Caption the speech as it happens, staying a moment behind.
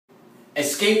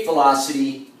escape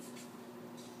velocity,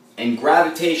 and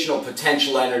gravitational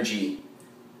potential energy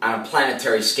on a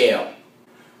planetary scale.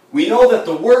 We know that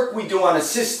the work we do on a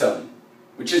system,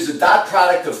 which is the dot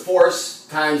product of force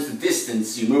times the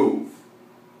distance you move,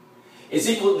 is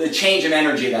equal to the change in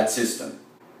energy of that system.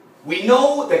 We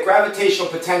know that gravitational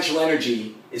potential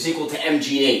energy is equal to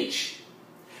mgh,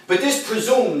 but this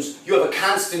presumes you have a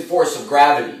constant force of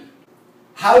gravity.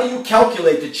 How do you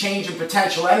calculate the change in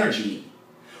potential energy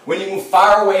when you move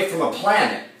far away from a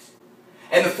planet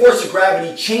and the force of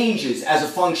gravity changes as a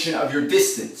function of your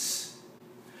distance,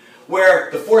 where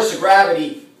the force of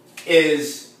gravity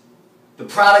is the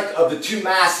product of the two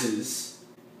masses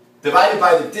divided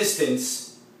by the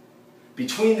distance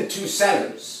between the two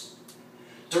centers,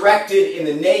 directed in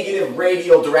the negative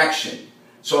radial direction.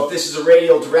 So if this is a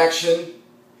radial direction,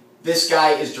 this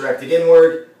guy is directed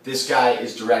inward, this guy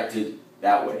is directed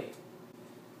that way.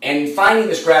 And in finding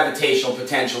this gravitational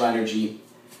potential energy,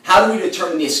 how do we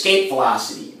determine the escape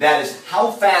velocity? That is,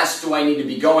 how fast do I need to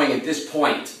be going at this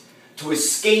point to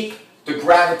escape the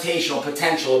gravitational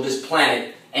potential of this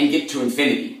planet and get to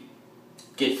infinity?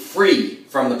 Get free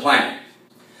from the planet.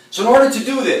 So in order to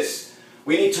do this,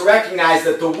 we need to recognize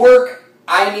that the work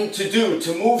I need to do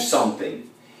to move something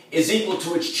is equal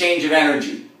to its change of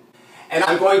energy. And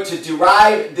I'm going to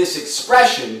derive this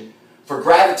expression for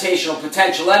gravitational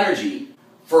potential energy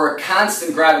for a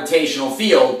constant gravitational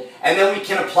field, and then we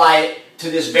can apply it to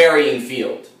this varying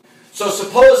field. So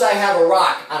suppose I have a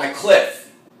rock on a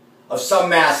cliff of some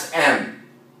mass m.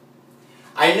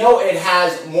 I know it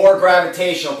has more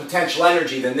gravitational potential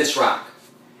energy than this rock.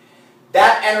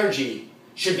 That energy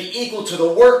should be equal to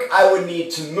the work I would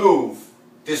need to move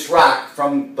this rock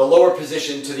from the lower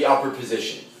position to the upper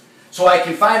position. So I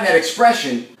can find that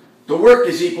expression, the work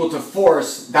is equal to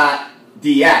force dot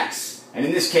dx, and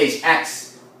in this case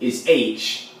x is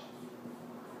h,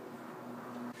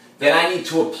 that I need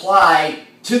to apply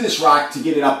to this rock to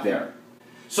get it up there.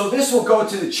 So this will go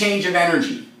to the change of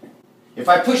energy. If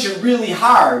I push it really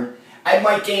hard, I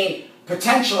might gain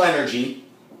potential energy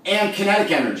and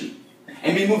kinetic energy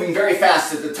and be moving very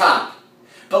fast at the top.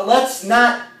 But let's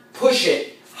not push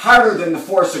it harder than the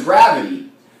force of gravity,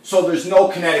 so there's no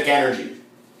kinetic energy.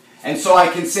 And so I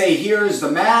can say here is the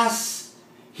mass,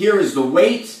 here is the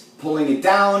weight pulling it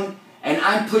down, and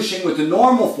I'm pushing with the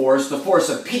normal force, the force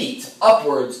of Pete,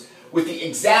 upwards with the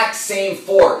exact same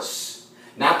force.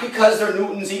 Not because they're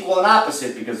newtons equal and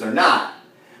opposite, because they're not,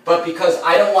 but because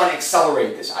I don't want to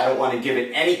accelerate this. I don't want to give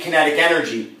it any kinetic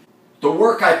energy. The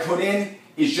work I put in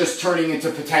is just turning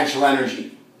into potential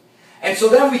energy. And so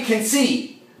then we can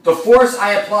see the force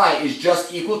I apply is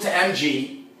just equal to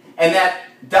mg, and that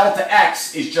delta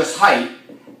x is just height,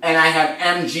 and I have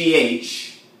mgh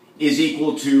is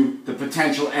equal to the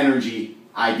potential energy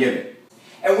I give it.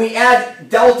 And we add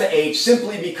delta h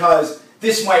simply because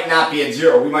this might not be at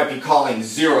zero. We might be calling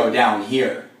zero down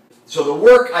here. So the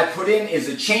work I put in is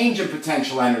a change in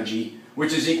potential energy,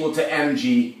 which is equal to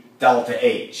mg delta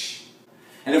h.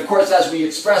 And of course, as we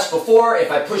expressed before,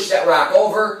 if I push that rock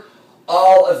over,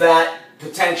 all of that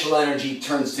potential energy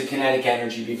turns to kinetic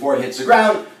energy before it hits the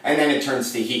ground, and then it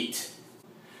turns to heat.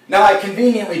 Now I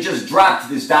conveniently just dropped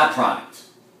this dot product.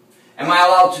 Am I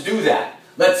allowed to do that?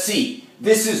 Let's see.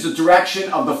 This is the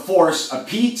direction of the force of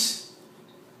Pete,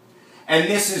 and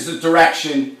this is the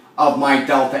direction of my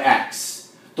delta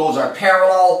x. Those are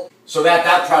parallel, so that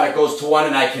dot product goes to 1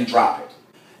 and I can drop it.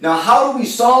 Now how do we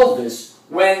solve this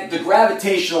when the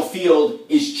gravitational field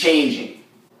is changing?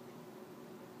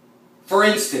 For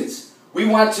instance, we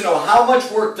want to know how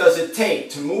much work does it take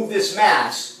to move this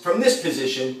mass from this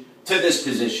position to this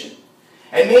position.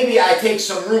 And maybe I take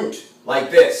some route like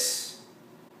this.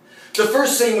 The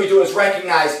first thing we do is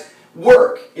recognize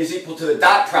work is equal to the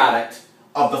dot product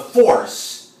of the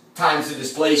force times the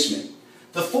displacement.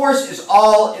 The force is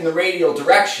all in the radial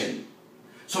direction,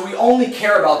 so we only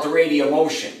care about the radial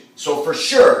motion. So for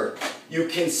sure, you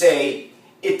can say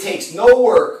it takes no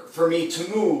work for me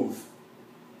to move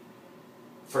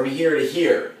from here to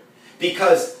here,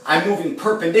 because I'm moving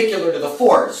perpendicular to the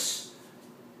force,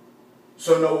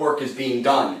 so no work is being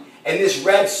done. And this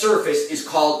red surface is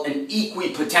called an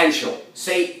equipotential.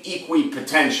 Say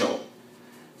equipotential.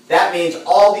 That means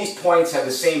all these points have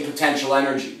the same potential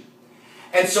energy.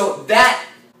 And so that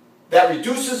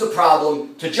reduces the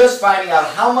problem to just finding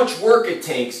out how much work it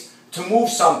takes to move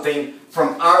something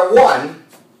from R1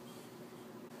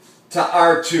 to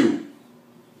R2.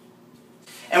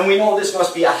 And we know this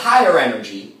must be a higher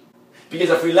energy, because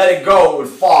if we let it go, it would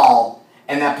fall,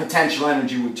 and that potential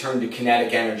energy would turn to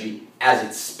kinetic energy as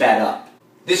it's sped up.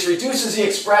 This reduces the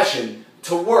expression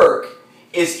to work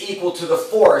is equal to the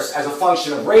force as a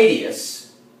function of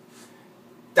radius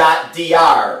dot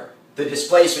dr, the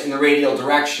displacement in the radial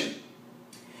direction.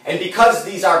 And because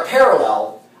these are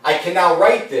parallel, I can now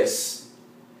write this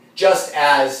just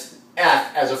as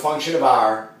f as a function of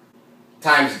r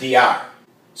times dr.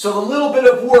 So the little bit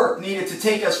of work needed to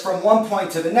take us from one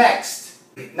point to the next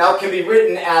now can be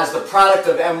written as the product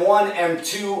of m1,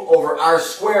 m2 over r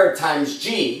squared times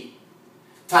g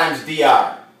times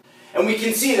dr. And we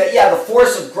can see that, yeah, the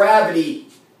force of gravity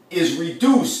is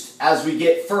reduced as we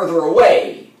get further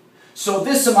away. So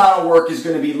this amount of work is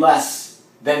going to be less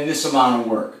than this amount of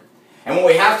work. And what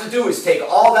we have to do is take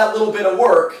all that little bit of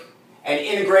work and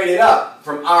integrate it up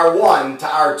from r1 to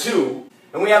r2.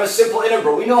 And we have a simple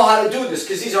integral. We know how to do this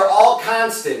because these are all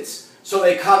constants, so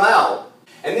they come out.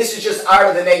 And this is just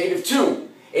r to the negative 2.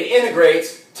 It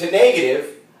integrates to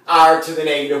negative r to the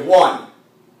negative 1.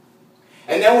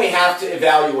 And then we have to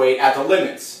evaluate at the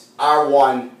limits,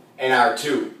 r1 and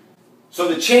r2. So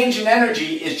the change in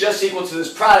energy is just equal to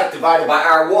this product divided by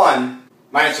r1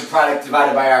 minus the product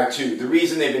divided by r2. The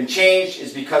reason they've been changed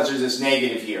is because there's this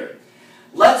negative here.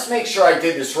 Let's make sure I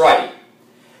did this right.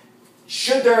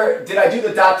 Did I do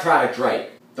the dot product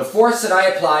right? The force that I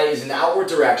apply is in the outward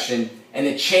direction, and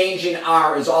the change in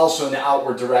r is also in the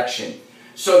outward direction.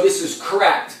 So this is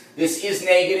correct. This is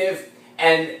negative,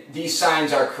 and these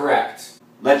signs are correct.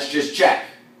 Let's just check.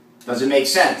 Does it make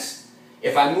sense?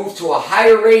 If I move to a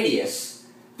higher radius,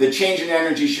 the change in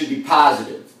energy should be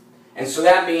positive. And so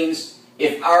that means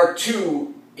if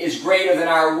r2 is greater than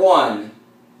r1,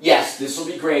 yes, this will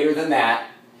be greater than that,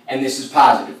 and this is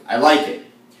positive. I like it.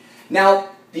 Now,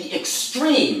 the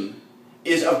extreme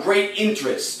is of great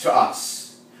interest to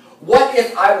us. What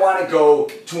if I want to go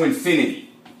to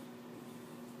infinity?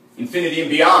 Infinity and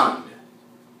beyond.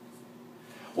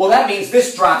 Well, that means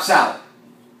this drops out.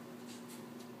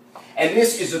 And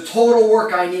this is the total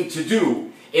work I need to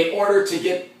do in order to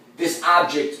get this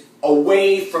object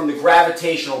away from the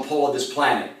gravitational pull of this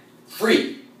planet.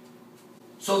 Free.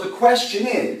 So the question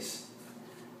is,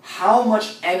 how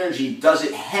much energy does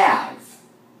it have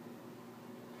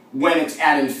when it's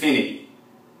at infinity?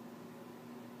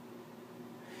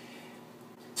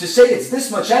 To say it's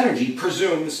this much energy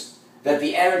presumes that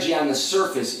the energy on the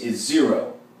surface is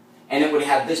zero, and it would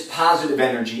have this positive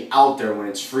energy out there when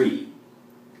it's free.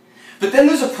 But then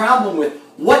there's a problem with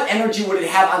what energy would it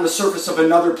have on the surface of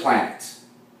another planet?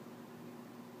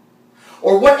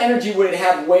 Or what energy would it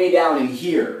have way down in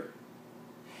here?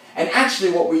 And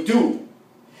actually what we do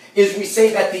is we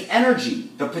say that the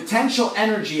energy, the potential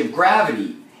energy of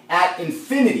gravity at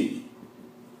infinity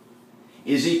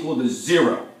is equal to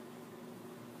zero.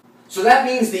 So that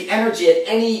means the energy at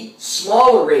any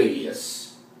smaller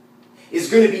radius is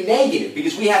going to be negative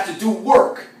because we have to do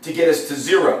work to get us to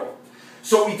zero.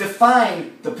 So we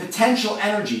define the potential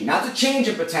energy, not the change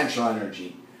in potential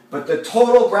energy, but the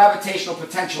total gravitational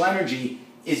potential energy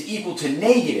is equal to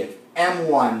negative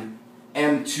m1,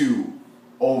 m2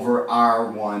 over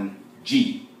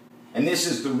r1g. And this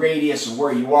is the radius of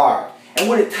where you are. And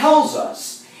what it tells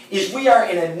us is we are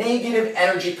in a negative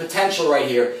energy potential right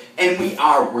here, and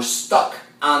we're stuck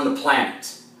on the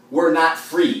planet. We're not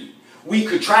free. We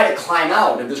could try to climb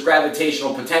out of this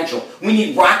gravitational potential. We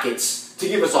need rockets to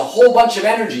give us a whole bunch of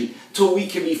energy till we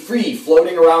can be free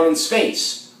floating around in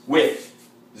space with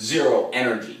zero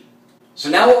energy. So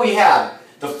now what we have,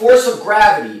 the force of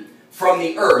gravity from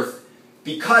the Earth,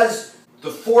 because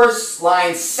the force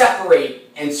lines separate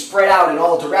and spread out in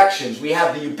all directions, we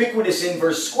have the ubiquitous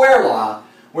inverse square law,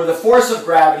 where the force of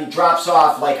gravity drops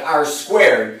off like r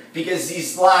squared, because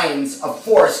these lines of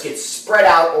force get spread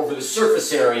out over the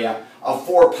surface area of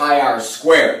 4 pi r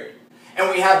squared. And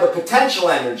we have the potential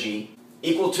energy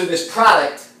equal to this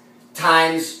product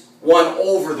times 1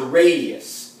 over the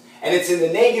radius. And it's in the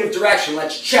negative direction.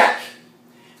 Let's check.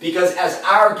 Because as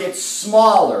r gets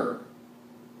smaller,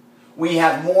 we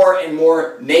have more and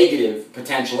more negative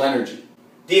potential energy.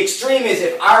 The extreme is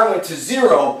if r went to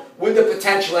 0, would the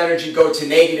potential energy go to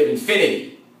negative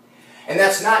infinity? And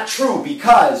that's not true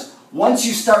because once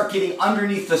you start getting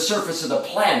underneath the surface of the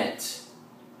planet,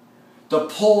 the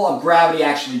pull of gravity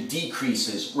actually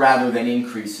decreases rather than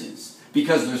increases,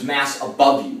 because there's mass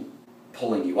above you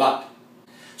pulling you up.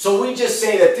 So we just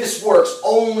say that this works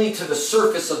only to the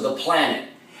surface of the planet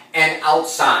and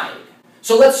outside.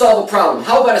 So let's solve the problem.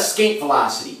 How about escape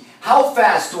velocity? How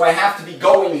fast do I have to be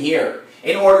going here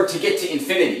in order to get to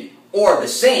infinity? Or the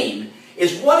same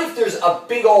is, what if there's a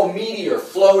big old meteor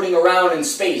floating around in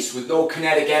space with no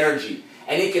kinetic energy,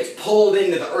 and it gets pulled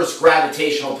into the Earth's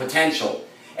gravitational potential,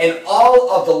 and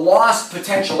all of the lost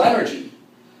potential energy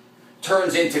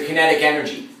turns into kinetic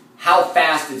energy? How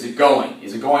fast is it going?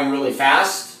 Is it going really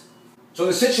fast? So in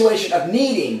the situation of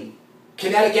needing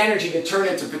kinetic energy to turn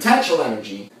into potential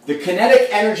energy, the kinetic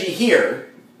energy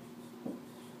here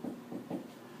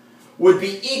would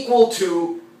be equal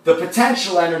to the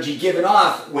potential energy given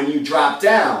off when you drop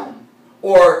down,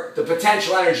 or the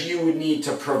potential energy you would need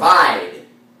to provide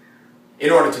in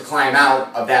order to climb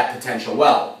out of that potential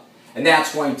well. And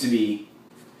that's going to be,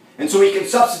 and so we can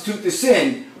substitute this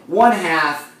in,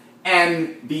 1/2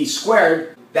 mv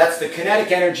squared. That's the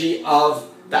kinetic energy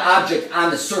of the object on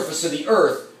the surface of the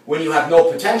Earth when you have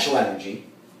no potential energy.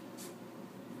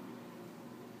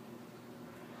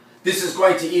 This is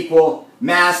going to equal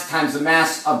mass times the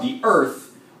mass of the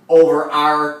Earth over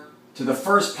r to the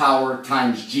first power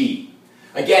times g.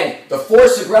 Again, the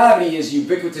force of gravity is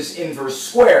ubiquitous inverse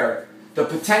square. The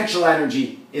potential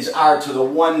energy is r to the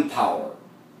 1 power.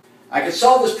 I could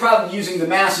solve this problem using the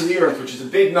mass of the Earth, which is a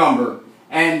big number,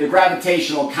 and the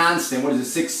gravitational constant, what is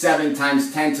it, 6.7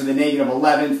 times 10 to the negative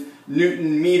 11th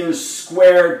Newton meters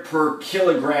squared per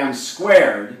kilogram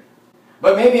squared.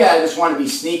 But maybe I just want to be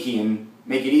sneaky and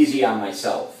make it easy on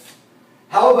myself.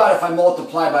 How about if I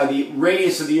multiply by the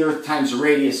radius of the Earth times the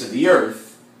radius of the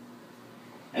Earth,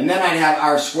 and then I'd have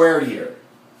r squared here.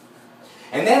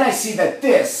 And then I see that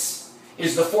this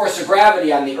is the force of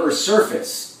gravity on the Earth's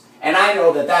surface, and I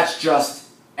know that that's just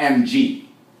mg.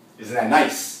 Isn't that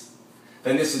nice?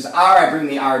 Then this is r, I bring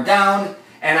the r down,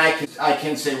 and I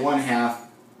can say 1/2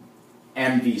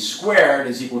 mv squared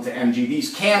is equal to mg.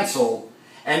 These cancel,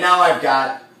 and now I've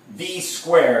got v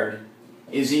squared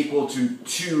is equal to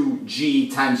 2g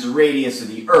times the radius of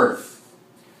the Earth,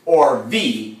 or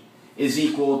v is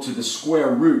equal to the square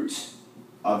root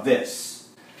of this.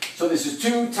 So this is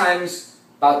 2 times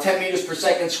about 10 meters per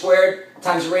second squared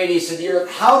times the radius of the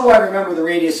Earth. How do I remember the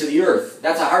radius of the Earth?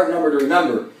 That's a hard number to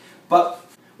remember. But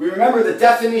we remember the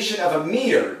definition of a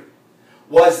meter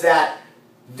was that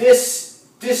this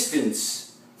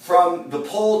distance from the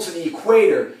pole to the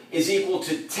equator is equal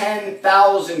to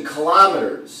 10,000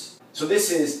 kilometers. So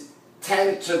this is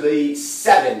 10 to the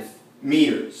 7th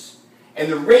meters.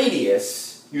 And the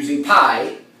radius, using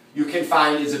pi, you can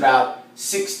find is about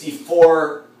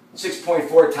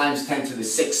 6.4 times 10 to the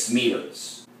 6th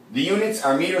meters. The units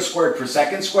are meters squared per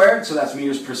second squared, so that's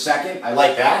meters per second. I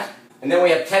like that. And then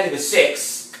we have 10 to the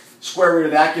 6th. Square root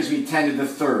of that gives me 10 to the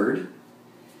 3rd.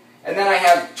 And then I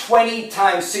have 20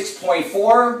 times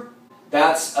 6.4.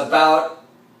 That's about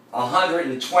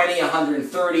 120,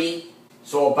 130,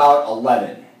 so about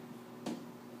 11.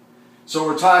 So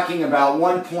we're talking about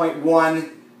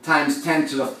 1.1 times 10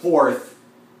 to the 4th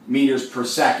meters per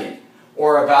second,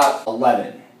 or about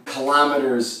 11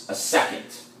 kilometers a second.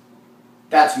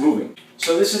 That's moving.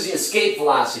 So this is the escape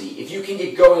velocity. If you can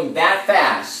get going that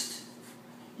fast,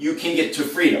 you can get to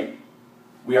freedom.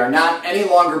 We are not any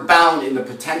longer bound in the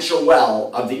potential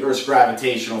well of the Earth's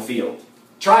gravitational field.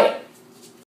 Try it.